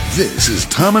This is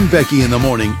Tom and Becky in the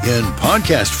morning in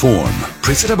podcast form.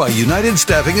 Presented by United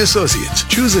Staffing Associates.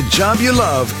 Choose a job you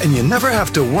love and you never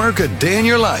have to work a day in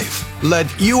your life.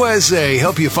 Let USA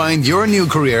help you find your new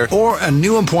career or a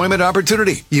new employment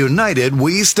opportunity. United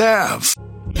We Staff.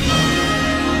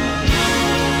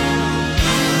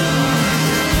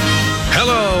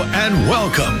 Hello and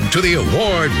welcome to the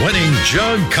award-winning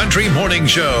Jug Country Morning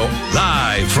Show,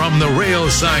 live from the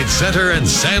Railside Center in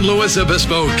San Luis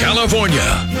Obispo,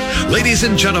 California. Ladies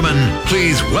and gentlemen,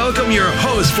 please welcome your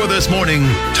hosts for this morning,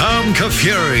 Tom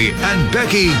Kafuri and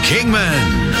Becky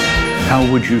Kingman. How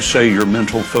would you say your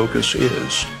mental focus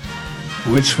is?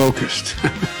 Oh, it's focused.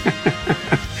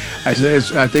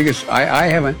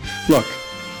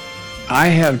 I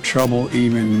have trouble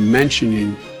even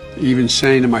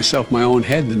saying to myself my own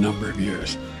head the number of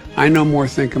years. I no more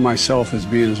think of myself as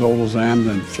being as old as I am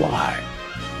than fly.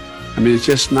 I mean, it's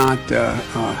just not,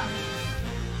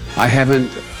 I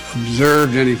haven't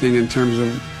observed anything in terms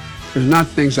of, there's not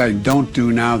things I don't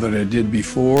do now that I did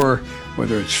before,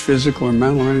 whether it's physical or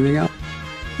mental or anything else.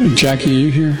 Jackie, are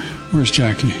you here? Where's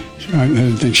Jackie? I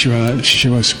didn't think she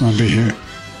was going to be here.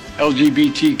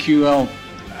 LGBTQI,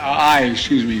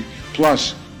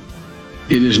 plus.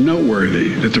 It is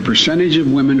noteworthy that the percentage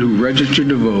of women who register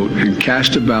to vote and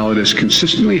cast a ballot is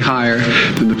consistently higher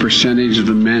than the percentage of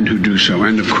the men who do so.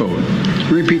 End of quote.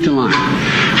 Repeat the line.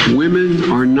 Women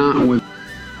are not with...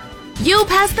 You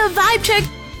passed the vibe check.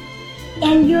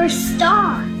 And you're a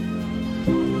star.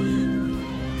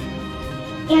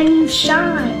 And you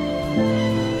shine.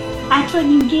 That's what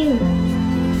you do.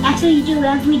 That's what you do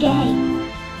every day.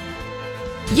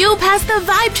 You passed the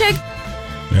vibe check.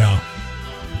 Yeah.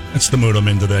 That's the mood I'm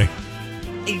in today.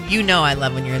 You know I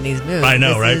love when you're in these moods. I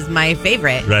know, right? This is my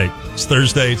favorite. Right. It's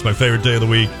Thursday. It's my favorite day of the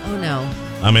week. Oh, no.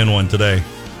 I'm in one today.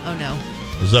 Oh, no.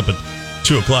 I was up at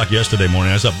 2 o'clock yesterday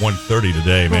morning. I was up 1:30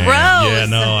 today, man. Gross. Yeah,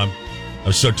 no. I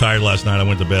was so tired last night. I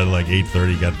went to bed at like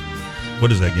 8:30. What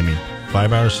does that give me?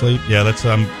 5 hours sleep? Yeah, that's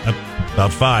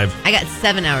about 5. I got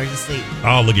 7 hours of sleep.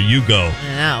 Oh, look at you go.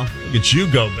 I know. Look at you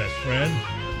go, best friend.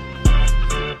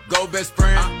 Go, best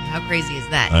friend. How crazy is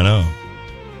that? I know.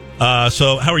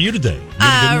 So, how are you today?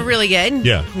 Really good.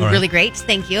 Yeah, all right. Really great.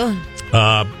 Thank you.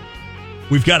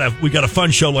 We've got a fun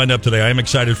show lined up today. I am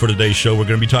excited for today's show. We're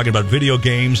going to be talking about video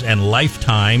games and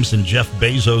lifetimes and Jeff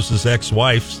Bezos'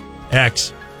 ex-wife's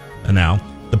ex. And now,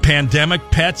 the pandemic,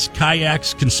 pets,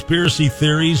 kayaks, conspiracy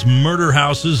theories, murder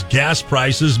houses, gas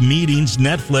prices, meetings,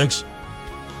 Netflix.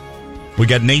 We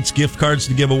got Nate's gift cards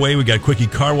to give away. We got Quickie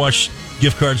Car Wash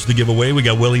gift cards to give away. We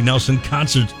got Willie Nelson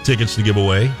concert tickets to give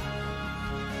away.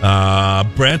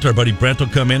 Brent, our buddy Brent, will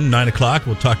come in 9 o'clock.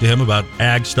 We'll talk to him about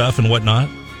ag stuff and whatnot,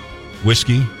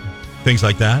 whiskey, things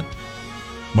like that.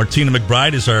 Martina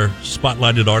McBride is our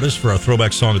spotlighted artist for our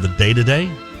throwback song of the day today.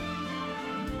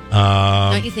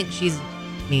 Don't you think she's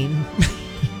mean?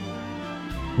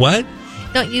 What?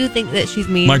 Don't you think that she's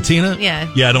mean? Martina? Yeah.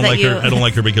 Yeah, I don't like her. I don't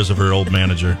like her because of her old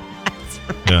manager. That's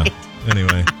right. Yeah.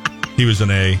 Anyway, he was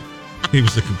an A. He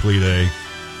was a complete A.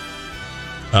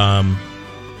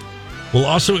 We'll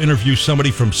also interview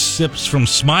somebody from Sips from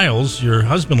Smiles, your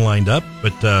husband lined up.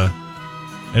 But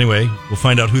anyway, we'll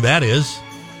find out who that is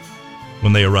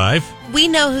when they arrive. We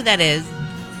know who that is.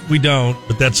 We don't,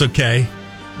 but that's okay.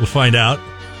 We'll find out.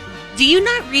 Do you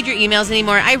not read your emails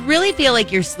anymore? I really feel like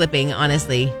you're slipping,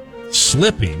 honestly.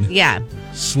 Slipping? Yeah.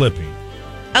 Slipping.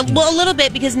 A little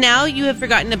bit, because now you have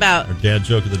forgotten about... Our dad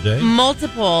joke of the day?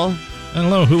 Multiple... I don't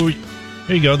know.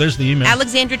 Here you go. There's the email.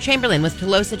 Alexandra Chamberlain with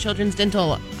Tolosa Children's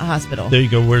Dental Hospital. There you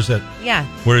go. Where's that? Yeah.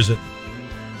 Where is it?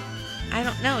 I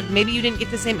don't know. Maybe you didn't get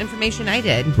the same information I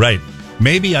did. Right.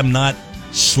 Maybe I'm not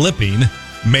slipping.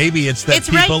 Maybe it's that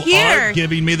people aren't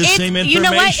giving me the same information. You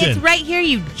know what? It's right here,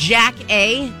 you jack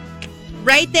A.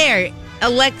 Right there.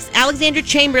 Alexandra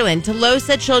Chamberlain,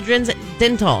 Tolosa Children's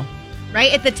Dental.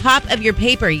 Right at the top of your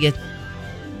paper, you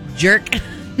jerk.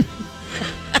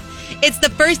 It's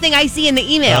the first thing I see in the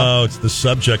email. Oh, it's the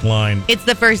subject line. It's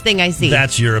the first thing I see.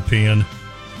 That's European.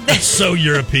 That's so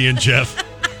European, Jeff.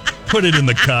 Put it in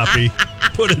the copy.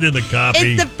 Put it in the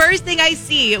copy. It's the first thing I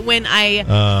see when I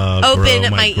open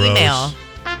my email.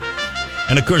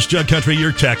 And, of course, Jug Country,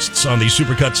 your texts on the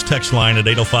Supercuts text line at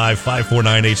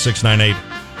 805-549-8698.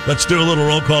 Let's do a little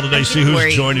roll call today, see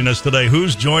who's joining us today.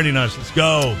 Who's joining us? Let's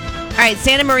go. All right,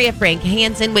 Santa Maria Frank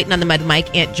Hansen, waiting on the mud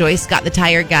mic. Aunt Joyce, Scott the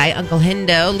Tire Guy, Uncle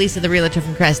Hendo, Lisa the Realtor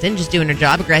from Creston, just doing her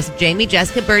job. Aggressive Jamie,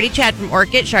 Jessica Birdie, Chad from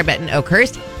Orchid, Charbette and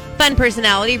Oakhurst. Fun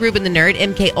Personality, Ruben the Nerd,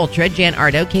 MK Ultra, Jan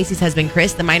Ardo, Casey's husband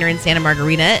Chris, the miner in Santa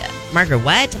Margarita,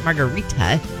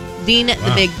 Dean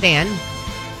the Big Fan.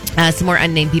 Some more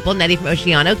unnamed people, Nettie from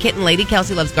Oceano, Kitten Lady,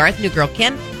 Kelsey Loves Garth, New Girl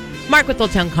Kim, Mark with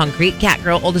Old Town Concrete, Cat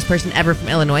Girl, oldest person ever from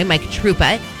Illinois, Mike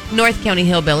Trupa, North County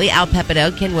Hillbilly, Al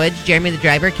Pepito, Ken Woods, Jeremy the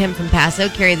Driver, Kim from Paso,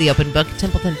 Carrie the Open Book,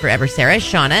 Templeton Forever, Sarah,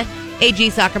 Shauna, AG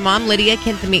Soccer Mom, Lydia,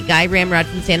 Kent the Meat Guy, Ramrod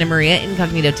from Santa Maria,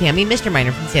 Incognito Tammy, Mr.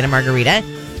 Miner from Santa Margarita.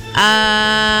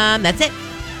 That's it.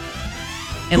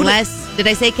 Unless, did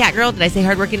I say Cat Girl? Did I say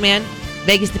Hardworking Man?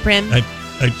 Vegas the Prim?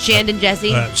 Shandon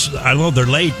Jesse? I don't know. They're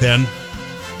late then.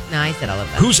 No, I said all of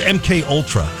them. Who's MK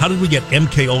Ultra? How did we get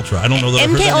MK Ultra? I don't know that I've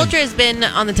heard MK that Ultra has been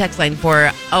on the text line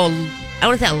for, I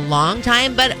want to say a long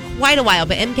time, but quite a while.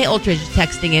 But MK Ultra is just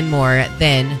texting in more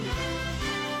than...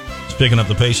 It's picking up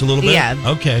the pace a little bit? Yeah.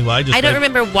 Okay, well, I don't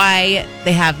remember why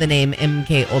they have the name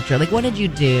MK Ultra. Like, what did you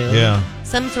do? Yeah.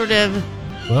 Some sort of...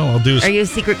 Well, I'll do... Are you a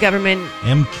secret government...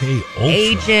 MK Ultra?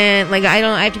 Agent? Like, I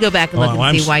have to go back and look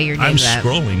and see why you're named that. I'm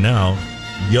scrolling now.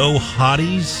 Yo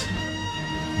Hotties.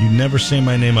 You never say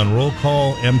my name on roll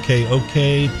call. MK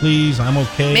okay, please. I'm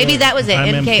okay. Maybe that was it.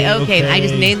 I'm MK okay. I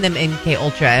just named them MK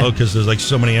Ultra. Oh, because there's like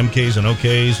so many MKs and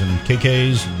OKs and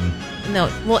KKs. And...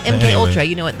 No, well, MK anyway. Ultra,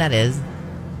 you know what that is.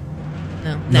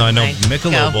 No, I know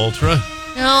Michelob Ultra.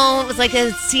 No, it was like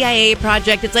a CIA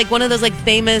project. It's like one of those like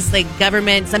famous like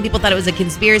government. Some people thought it was a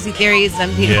conspiracy theory. Some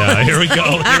people. Yeah, here we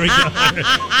go.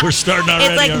 We're starting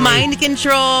already. It's like mind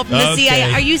control from the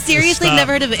CIA. Are you seriously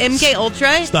never heard of MK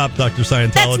Ultra? Stop, Dr.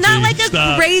 Scientology. That's not like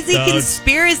a crazy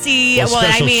conspiracy. Well,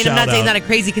 I mean, I'm not saying it's not a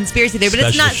crazy conspiracy there, but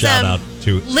it's not some.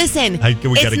 Listen,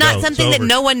 it's not something that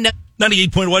no one knows.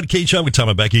 98.1 K-Chub with Tom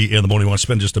and Becky in the morning. I want to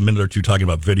spend just a minute or two talking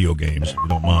about video games, if you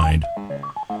don't mind.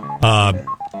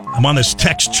 I'm on this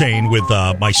text chain with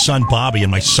my son Bobby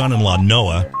and my son-in-law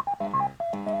Noah,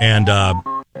 and I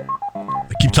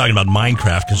keep talking about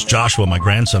Minecraft because Joshua, my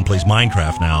grandson, plays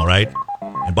Minecraft now, right?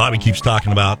 And Bobby keeps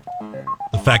talking about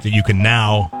the fact that you can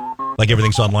now, like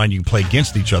everything's online, you can play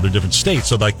against each other, different states.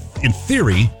 So, like in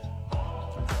theory,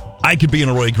 I could be in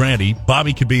Arroyo Grande,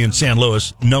 Bobby could be in San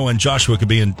Luis, Noah and Joshua could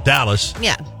be in Dallas,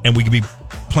 and we could be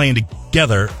playing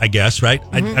together, I guess, right?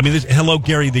 Mm-hmm. I mean, hello,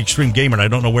 Gary, the Extreme Gamer, and I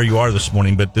don't know where you are this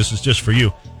morning, but this is just for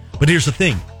you. But here's the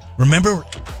thing. Remember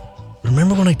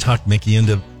when I talked Mickey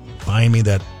into buying me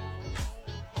that,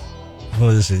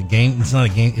 what is it, a game? It's not a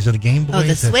game. Is it a Game Boy? Oh,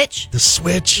 the Switch? The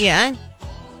Switch? Yeah. And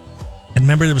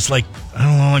remember, it was like, I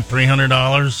don't know, like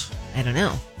 $300? I don't know.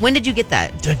 When did you get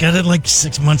that? I got it like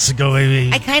 6 months ago,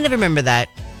 maybe. I kind of remember that.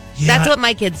 Yeah, that's what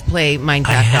my kids play Minecraft.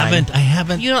 I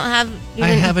haven't. You don't have. I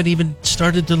haven't even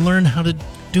started to learn how to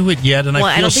do it yet, and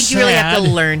I don't think you really have to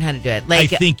learn how to do it.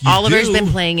 Like, I think Oliver's been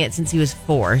playing it since he was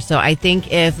 4, so I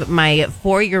think if my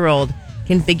 4-year-old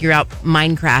can figure out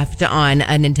Minecraft on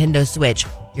a Nintendo Switch,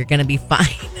 you're gonna be fine.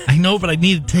 I know, but I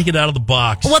need to take it out of the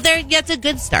box. Well, that's a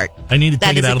good start. I need to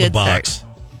take it out of the box,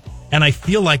 and I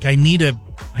feel like I need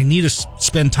to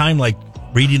spend time like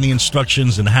reading the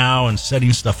instructions and how and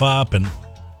setting stuff up and.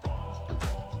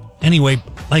 Anyway,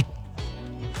 like,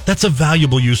 that's a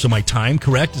valuable use of my time,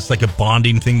 correct? It's like a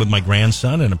bonding thing with my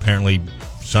grandson and apparently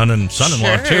son and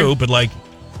son-in-law too. But, like,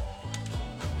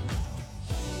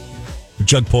 the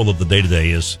jug poll of the day today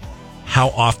is, how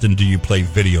often do you play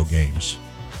video games?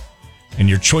 And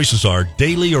your choices are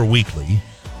daily or weekly,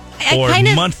 or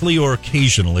monthly or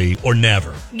occasionally, or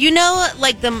never. You know,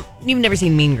 like you've never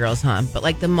seen Mean Girls, huh? But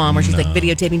like the mom where she's like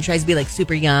videotaping, tries to be like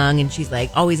super young, and she's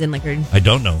like always in like her... I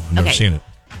don't know. I've never seen it.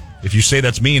 If you say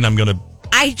that's mean, I'm going to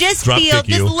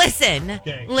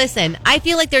Listen, I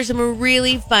feel like there's some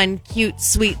really fun, cute,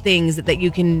 sweet things that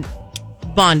you can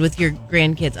bond with your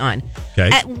grandkids on. Okay.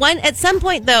 At some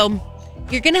point, though,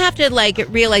 you're going to have to like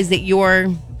realize that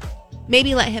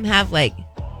maybe let him have like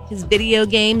his video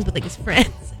games with like his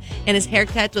friends and his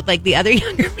haircuts with like the other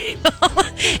younger people.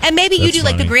 And maybe you do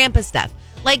like the grandpa stuff.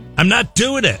 Like, I'm not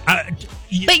doing it.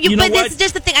 But this is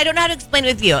just the thing. I don't know how to explain it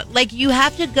with you. Like, you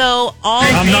have to go all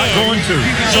in. I'm not going to.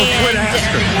 So quit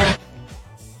asking.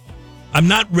 I'm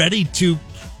not ready to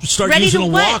start using a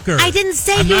walker. I didn't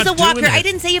say he was a walker. I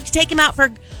didn't say you have to take him out for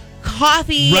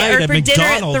coffee or for dinner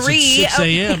at 3 at 6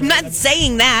 a.m. I'm not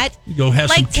saying that. You go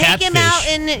have some catfish. Take him out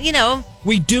and,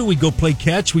 We do. We go play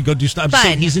catch. We go do stuff. I'm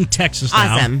saying he's in Texas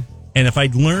now. Awesome. And if I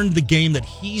learned the game that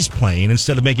he's playing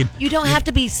instead of making... You don't have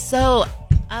to be so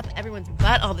up everyone's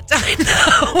butt all the time,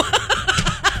 though.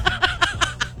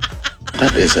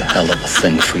 That is a hell of a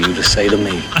thing for you to say to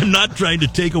me. I'm not trying to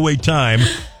take away time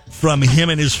from him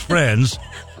and his friends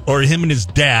or him and his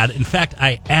dad. In fact,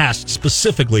 I asked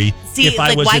specifically if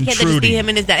I was why intruding. Can't they just be him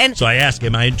and his dad? And so I asked,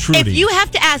 am I intruding? If you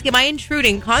have to ask, am I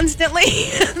intruding constantly?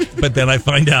 But then I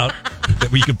find out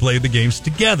that we can play the games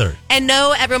together. And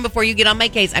know, everyone, before you get on my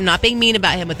case, I'm not being mean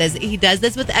about him with this. He does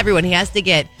this with everyone. He has to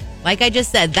get, like I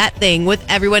just said, that thing with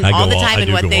everyone all the time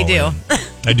and what they do.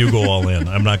 I do go all in.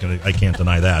 I can't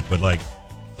deny that. But like,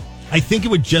 I think it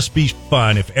would just be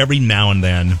fun if every now and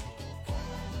then,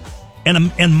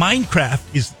 and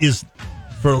Minecraft is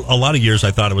for a lot of years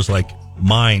I thought it was like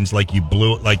mines, like you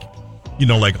blew it, like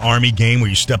like army game where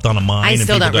you stepped on a mine. I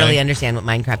still don't really died. understand what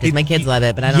Minecraft is. My kids love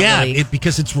it, but I don't really. Yeah,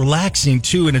 because it's relaxing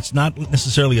too, and it's not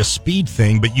necessarily a speed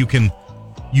thing, but you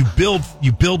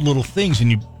build little things,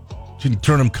 and you can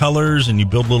turn them colors, and you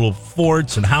build little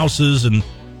forts and houses, and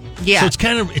so it's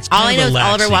kind of all I know relaxing. is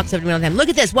Oliver walks up to me all the time. Look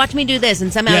at this, watch me do this,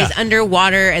 and somehow he's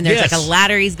underwater, and there's like a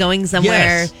ladder he's going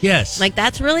somewhere. Yes. Like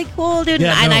that's really cool, dude.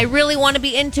 Yeah, and I really want to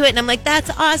be into it, and I'm like, that's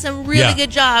awesome, really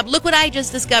good job. Look what I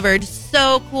just discovered,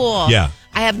 so cool. Yeah.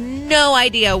 I have no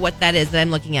idea what that is that I'm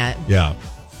looking at. Yeah.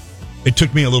 It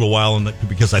took me a little while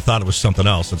because I thought it was something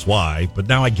else. That's why. But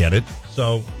now I get it.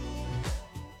 So,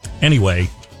 anyway,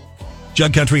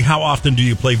 Jug Country, how often do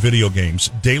you play video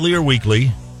games? Daily or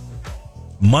weekly?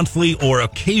 Monthly or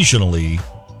occasionally?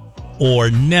 Or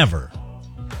never?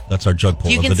 That's our Jug poll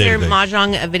Do you of the consider day.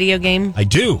 Mahjong a video game? I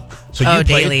do. So you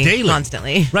play daily, it daily.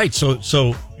 constantly. Right. So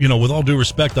with all due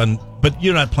respect, but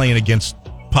you're not playing against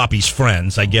Poppy's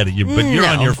friends. I get it. But you're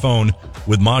on your phone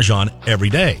with Mahjong every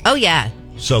day. Oh, yeah.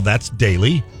 So that's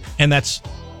daily. And does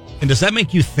that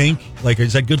make you think? Like,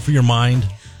 is that good for your mind?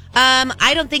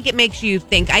 I don't think it makes you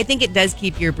think. I think it does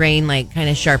keep your brain like kind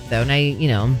of sharp though.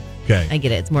 And Okay. I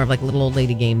get it. It's more of like a little old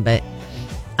lady game, but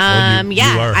Well, you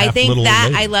are I half think little that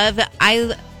old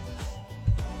lady.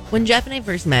 when Jeff and I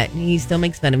first met, he still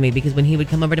makes fun of me because when he would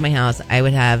come over to my house, I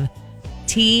would have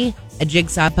tea, a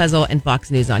jigsaw puzzle, and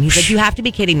Fox News on. He's like, you have to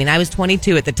be kidding me. And I was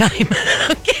 22 at the time.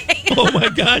 Okay. Oh my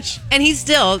gosh. And he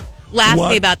still laughs at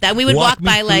me about that. We would walk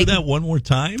by like that one more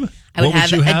time. I would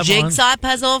have you a jigsaw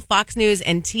puzzle, Fox News,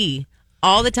 and tea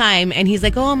all the time. And he's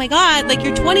like, oh my God, like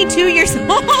you're 22 years old,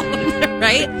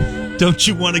 right? Don't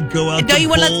you want to go out? Don't you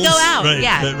want to go out? Right,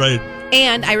 yeah. Right.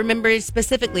 And I remember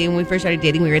specifically when we first started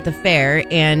dating, we were at the fair,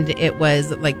 and it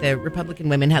was like the Republican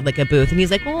women had like a booth, and he's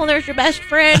like, "Oh, there's your best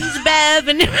friends, Bev."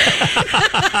 And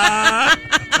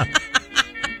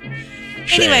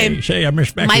anyway, Shay, I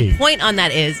miss Becky. my point on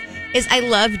that is I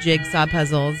love jigsaw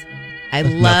puzzles. I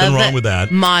There's love nothing wrong with that.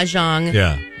 Mahjong.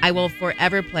 Yeah. I will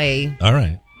forever play All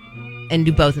right. and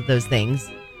do both of those things.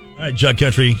 All right, Jug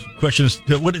Country. Question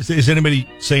is anybody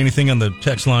say anything on the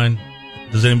text line?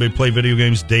 Does anybody play video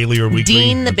games daily or weekly?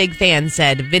 Dean, the big fan,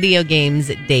 said video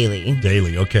games daily.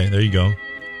 Daily. Okay, there you go.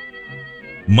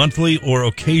 Monthly or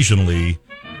occasionally,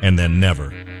 and then never.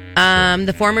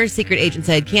 The former secret agent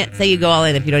said, can't say you go all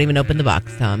in if you don't even open the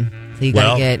box, Tom. So you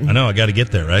gotta get. I know, I gotta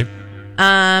get there, right?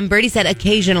 Birdie said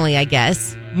occasionally, I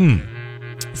guess.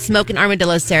 Smoke and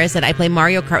Armadillo Sarah said, I play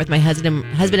Mario Kart with my husband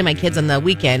and my kids on the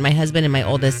weekend. My husband and my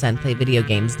oldest son play video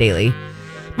games daily.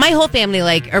 My whole family,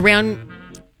 like around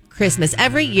Christmas,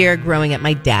 every year growing up,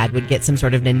 my dad would get some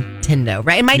sort of Nintendo,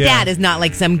 right? And my dad is not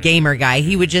like some gamer guy.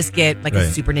 He would just get like a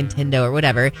Super Nintendo or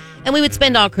whatever. And we would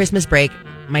spend all Christmas break,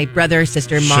 my brother,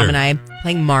 sister, mom, and I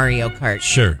playing Mario Kart.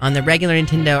 Sure. On the regular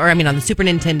Nintendo, on the Super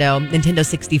Nintendo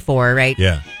 64, right?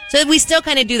 Yeah. So we still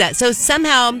kind of do that. So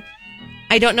somehow,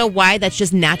 I don't know why, that's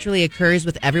just naturally occurs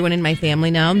with everyone in my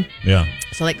family now. Yeah.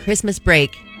 So like Christmas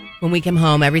break, when we come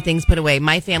home, everything's put away.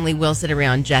 My family will sit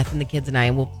around, Jeff and the kids and I,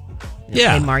 and we'll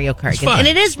play Mario Kart. And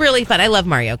it is really fun. I love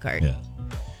Mario Kart. Yeah.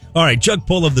 All right, Jug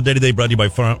Poll of the Day today brought to you by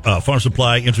Farm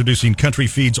Supply, introducing Country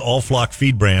Feed's all flock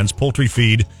feed brands, poultry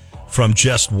feed from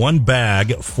just one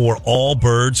bag for all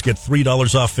birds. Get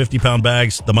 $3 off 50-pound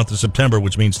bags the month of September,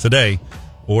 which means today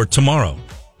or tomorrow.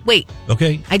 Wait.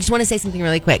 Okay. I just want to say something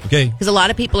really quick. Okay. Because a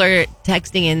lot of people are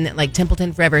texting in, like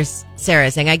Templeton Forever Sarah,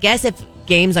 saying, I guess if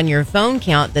games on your phone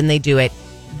count, then they do it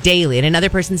daily. And another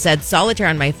person said, solitaire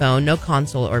on my phone, no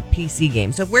console or PC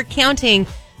games. So if we're counting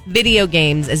video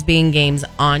games as being games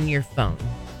on your phone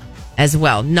as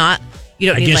well, you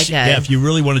don't need like a... Yeah, if you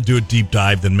really want to do a deep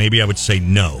dive, then maybe I would say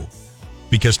no.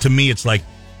 Because to me, it's like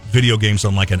video games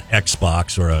on like an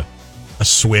Xbox or a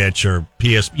Switch or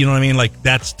PS. You know what I mean? Like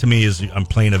that's to me is I'm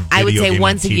playing a video game. I would say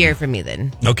once on a TV. year for me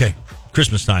then. Okay.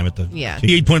 Christmas time at the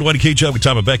 8.1 KJ with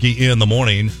Tom and Becky in the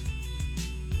morning.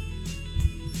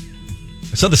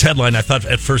 I saw this headline. I thought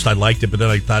at first I liked it, but then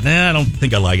I thought, I don't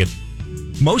think I like it.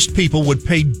 Most people would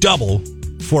pay double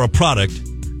for a product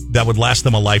that would last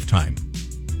them a lifetime.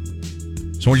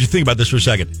 So what do you think about this for a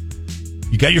second?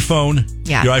 You got your phone,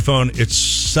 your iPhone, it's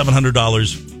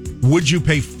 $700. Would you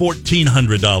pay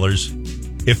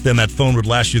 $1,400 if then that phone would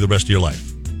last you the rest of your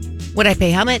life? Would I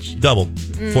pay how much? Double.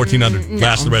 $1,400.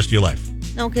 Last the rest of your life.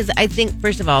 No, because I think,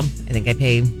 first of all, I think I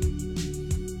pay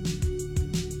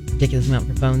ridiculous amount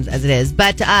for phones as it is.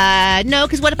 But no,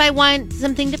 because what if I want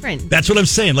something different? That's what I'm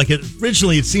saying. Like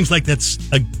originally, it seems like that's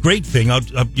a great thing. My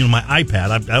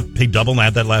iPad, I'll pay double and I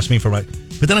have that last me for my...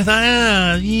 But then I thought,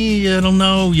 I don't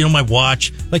know. You know, my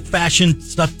watch, like fashion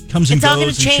stuff comes and It's goes all going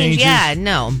and to change. changes. Yeah,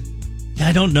 no. Yeah,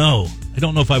 I don't know. I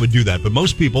don't know if I would do that. But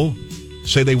most people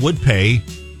say they would pay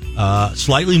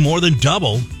slightly more than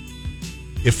double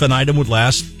if an item would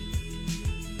last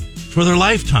for their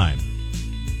lifetime.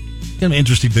 Kind of an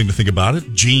interesting thing to think about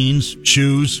it. Jeans,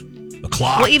 shoes, a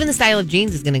clock. Well, even the style of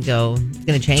jeans is going to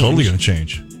change. Totally going to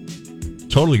change.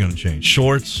 Totally going to change.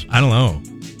 Shorts, I don't know.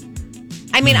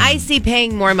 I mean, I see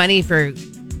paying more money for,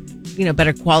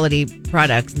 better quality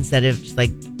products instead of just like,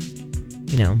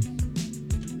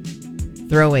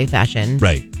 throwaway fashion.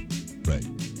 Right.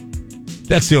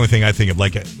 That's the only thing I think of.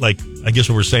 Like I guess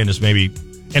what we're saying is maybe,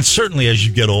 and certainly as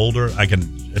you get older, I can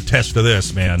attest to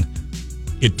this, man.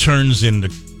 It turns into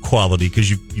quality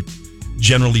because you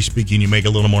generally speaking, you make a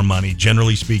little more money.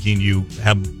 Generally speaking, you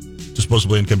have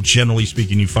disposable income. Generally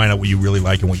speaking, you find out what you really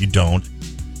like and what you don't.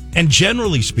 And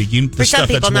generally speaking, for some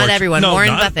people, not everyone. Warren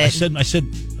Buffett. I said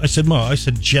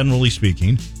generally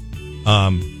speaking. I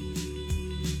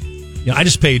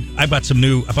bought some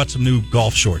new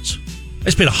golf shorts. I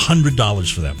just paid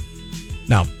 $100 for them.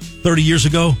 Now, 30 years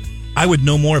ago, I would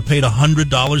no more have paid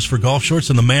 $100 for golf shorts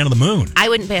than the man on the moon. I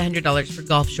wouldn't pay $100 for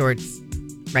golf shorts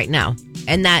right now.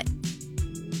 And that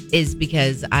is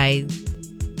because I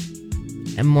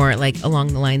am more like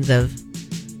along the lines of,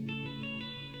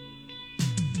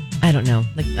 I don't know.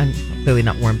 Like, I'm clearly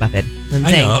not Warren Buffett. I'm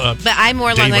saying. But I'm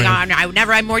more along like,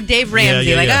 I'm more Dave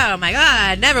Ramsey. Oh my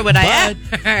God, never would I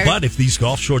ever. But if these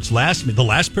golf shorts last me, the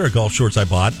last pair of golf shorts I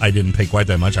bought, I didn't pay quite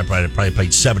that much. I probably paid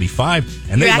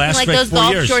 $75, and You're they acting last like for those 4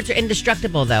 golf years. shorts are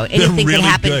indestructible, though. Anything really could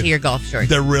happen good. to your golf shorts.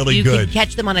 They're really you good. You could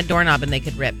catch them on a doorknob and they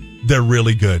could rip. They're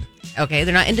really good. Okay,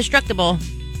 they're not indestructible.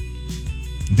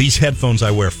 These headphones I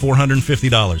wear,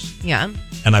 $450. Yeah.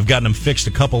 And I've gotten them fixed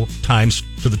a couple times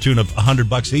to the tune of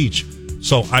 $100 each.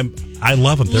 So I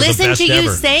love them. They're Listen the best to you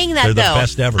ever. saying that, They're though. the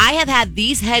best ever. I have had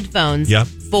these headphones Yep.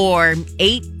 for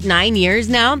 8-9 years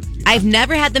now. I've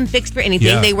never had them fixed for anything.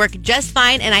 Yeah. They work just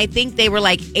fine, and I think they were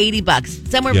like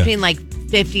 $80, somewhere Yeah. between like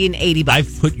 $50 and $80.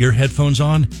 I've put your headphones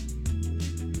on.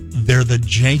 They're the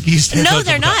jankiest headphones.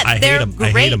 No, they're not. I They're hate them.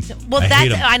 great. I hate them. Well, I hate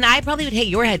them. and I probably would hate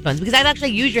your headphones because I've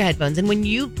actually used your headphones. And when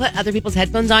you put other people's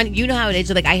headphones on, you know how it is.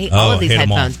 You're like, I hate all of these hate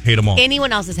 'em all. headphones. Hate 'em all.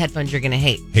 Anyone else's headphones, you're going to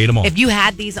hate. Hate 'em all. If you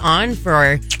had these on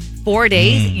for 4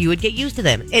 days, you would get used to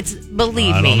them. Believe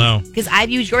me. I don't know. Because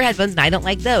I've used your headphones and I don't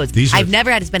like those. I've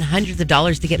never had to spend hundreds of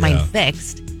dollars to get mine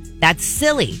fixed. That's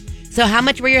silly. So how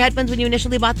much were your headphones when you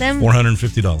initially bought them?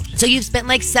 $450. So you've spent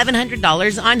like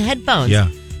 $700 on headphones. Yeah.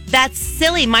 That's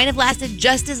silly. Mine have lasted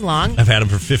just as long. I've had them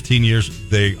for 15 years.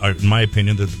 They are, in my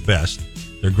opinion, they're the best.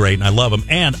 They're great, and I love them.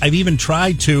 And I've even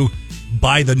tried to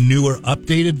buy the newer,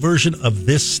 updated version of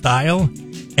this style,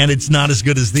 and it's not as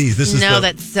good as these.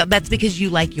 That's because you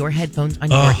like your headphones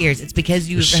on your ears. It's because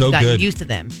you've gotten used to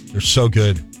them. They're so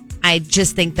good. I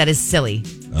just think that is silly.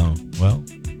 Oh, well.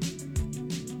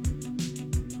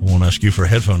 I won't ask you for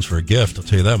headphones for a gift, I'll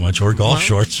tell you that much, or golf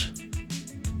shorts.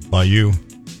 By you.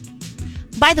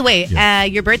 By the way,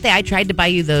 your birthday, I tried to buy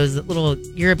you those little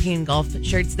European golf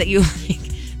shirts that you like,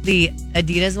 the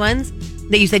Adidas ones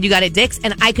that you said you got at Dick's,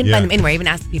 and I couldn't find them anywhere. I even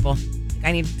asked people.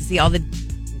 I needed to see all the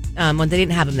ones. They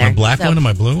didn't have them there. My black one and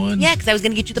my blue one? Yeah, because I was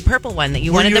going to get you the purple one that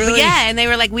you wanted. Really? Yeah, and they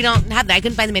were like, we don't have that. I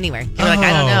couldn't find them anywhere. They were like,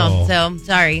 I don't know. So,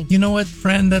 sorry. You know what,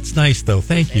 friend? That's nice, though.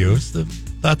 Thank you. It's the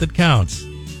thought that counts.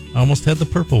 I almost had the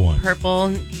purple one.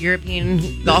 Purple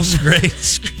European golf.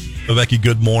 That's great. Becky,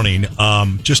 good morning.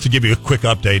 Just to give you a quick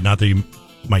update, not that you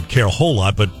might care a whole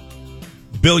lot, but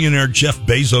billionaire Jeff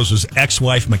Bezos'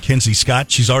 ex-wife, Mackenzie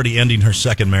Scott, she's already ending her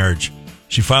second marriage.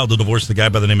 She filed to divorce the guy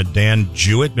by the name of Dan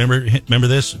Jewett. Remember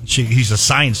this? He's a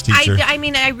science teacher. I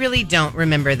mean, I really don't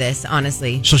remember this,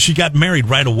 honestly. So she got married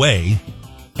right away,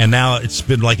 and now it's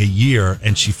been like a year,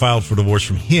 and she filed for divorce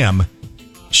from him.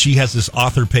 She has this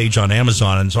author page on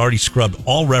Amazon, and has already scrubbed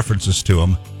all references to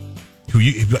him.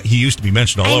 He used to be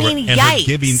mentioned all over. And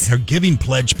yikes. her giving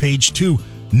pledge page, too,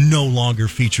 no longer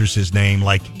features his name.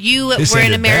 Like, you were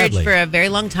in a marriage for a very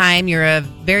long time. You're a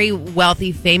very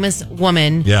wealthy, famous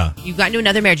woman. Yeah. You got into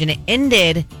another marriage, and it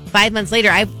ended 5 months later.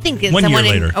 I think it's 1 year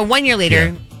later. 1 year later.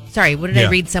 Yeah. Sorry, what did I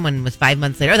read? Someone was 5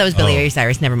 months later. Oh, that was Billy Ray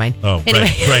Cyrus. Never mind. Oh,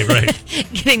 anyway. right.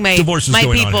 Getting my Divorce is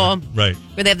going people on here. Right.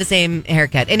 where they have the same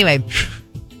haircut. Anyway,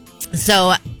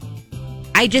 so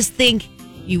I just think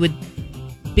you would,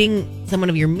 being someone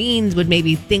of your means, would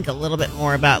maybe think a little bit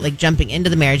more about like jumping into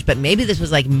the marriage. But maybe this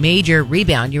was like major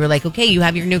rebound. You were like, okay, you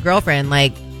have your new girlfriend.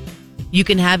 Like, you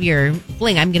can have your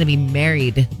fling. I'm going to be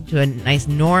married to a nice,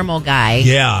 normal guy.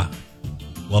 Yeah.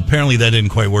 Well, apparently that didn't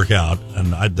quite work out.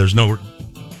 And there's no,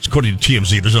 according to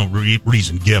TMZ, there's no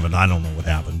reason given. I don't know what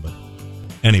happened, but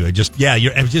Anyway, it just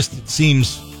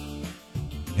seems,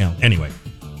 anyway.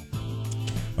 All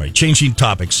right, changing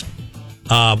topics.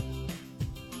 The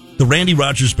Randy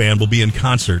Rogers Band will be in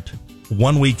concert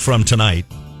 1 week from tonight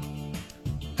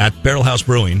at Barrel House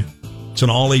Brewing. It's an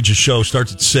all-ages show,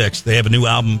 starts at 6. They have a new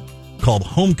album called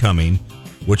Homecoming,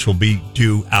 which will be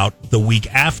due out the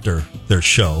week after their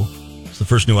show. It's the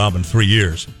first new album in 3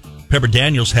 years. Pepper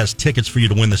Daniels has tickets for you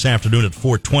to win this afternoon at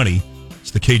 4:20.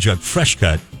 It's the K-Jug Fresh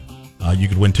Cut. You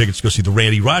could win tickets to go see the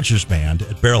Randy Rogers Band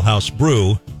at Barrel House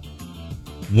Brew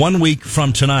 1 week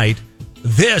from tonight.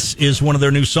 This is one of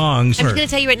their new songs. I'm just going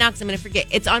to tell you right now because I'm going to forget.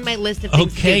 It's on my list of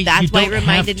things to do. That's you why it don't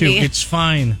reminded have to. me. It's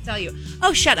fine. Tell you.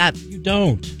 Oh, shut up. You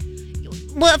don't.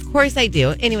 Well, of course I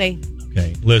do. Anyway.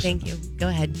 Okay, listen. Thank you. Go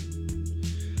ahead.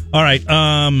 All right.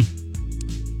 Oh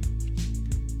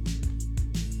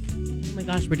my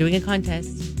gosh, we're doing a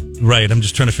contest. Right. I'm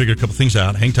just trying to figure a couple things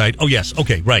out. Hang tight. Oh, yes.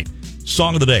 Okay, right.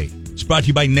 Song of the day. It's brought to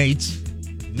you by Nate's.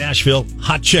 Nashville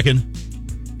Hot Chicken.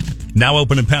 Now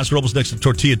open in Paso Robles next to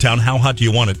Tortilla Town. How hot do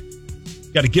you want it?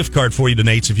 Got a gift card for you to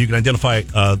Nate's if you can identify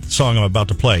the song I'm about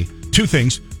to play. 2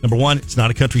 things. Number 1, it's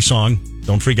not a country song.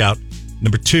 Don't freak out.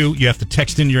 Number 2, you have to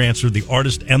text in your answer, the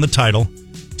artist and the title,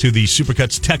 to the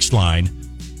Supercuts text line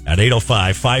at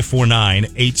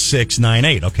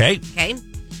 805-549-8698. Okay? Okay.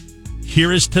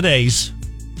 Here is today's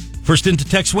first into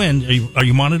text win. Are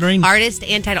you monitoring? Artist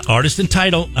and title. Artist and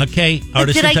title. Okay.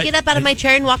 Artist Did I get up out of my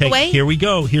chair and walk away? Here we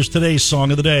go. Here's today's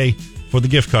song of the day for the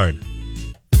gift card.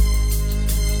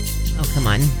 Oh, come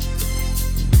on.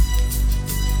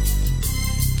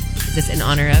 Is this in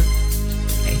honor of?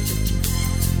 Okay.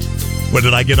 When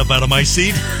did I get up out of my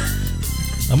seat?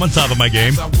 I'm on top of my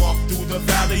game. As I walk through the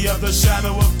valley of the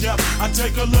shadow of death, I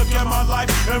take a look at my life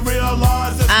and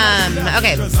realize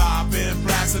okay. Because I've been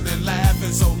blasting and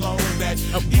laughing so long that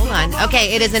hold on.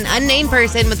 Okay, it is an unnamed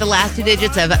person with the last 2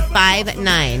 digits of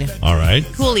 59. All right.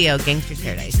 Coolio, Gangster's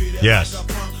Paradise. Yes.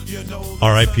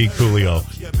 R.I.P. Coolio.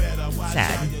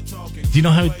 Sad. Do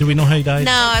we know how he died?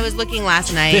 No, I was looking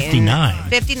last night. 59.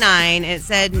 59. It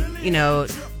said,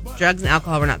 drugs and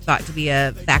alcohol were not thought to be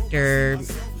a factor,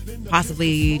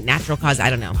 possibly natural cause. I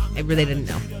don't know. I really didn't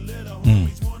know.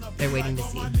 They're waiting to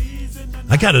see.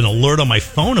 I got an alert on my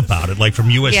phone about it, like from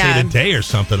USA Today or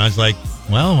something. I was like,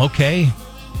 well, okay.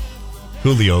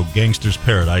 Coolio, Gangster's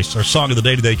Paradise. Our song of the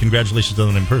day today. Congratulations on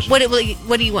the name person. What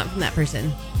do you want from that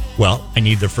person? Well, I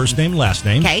need their first name, last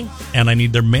name. Okay. And I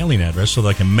need their mailing address so that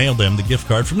I can mail them the gift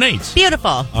card from Nate's.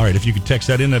 Beautiful. All right, if you could text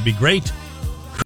that in, that'd be great.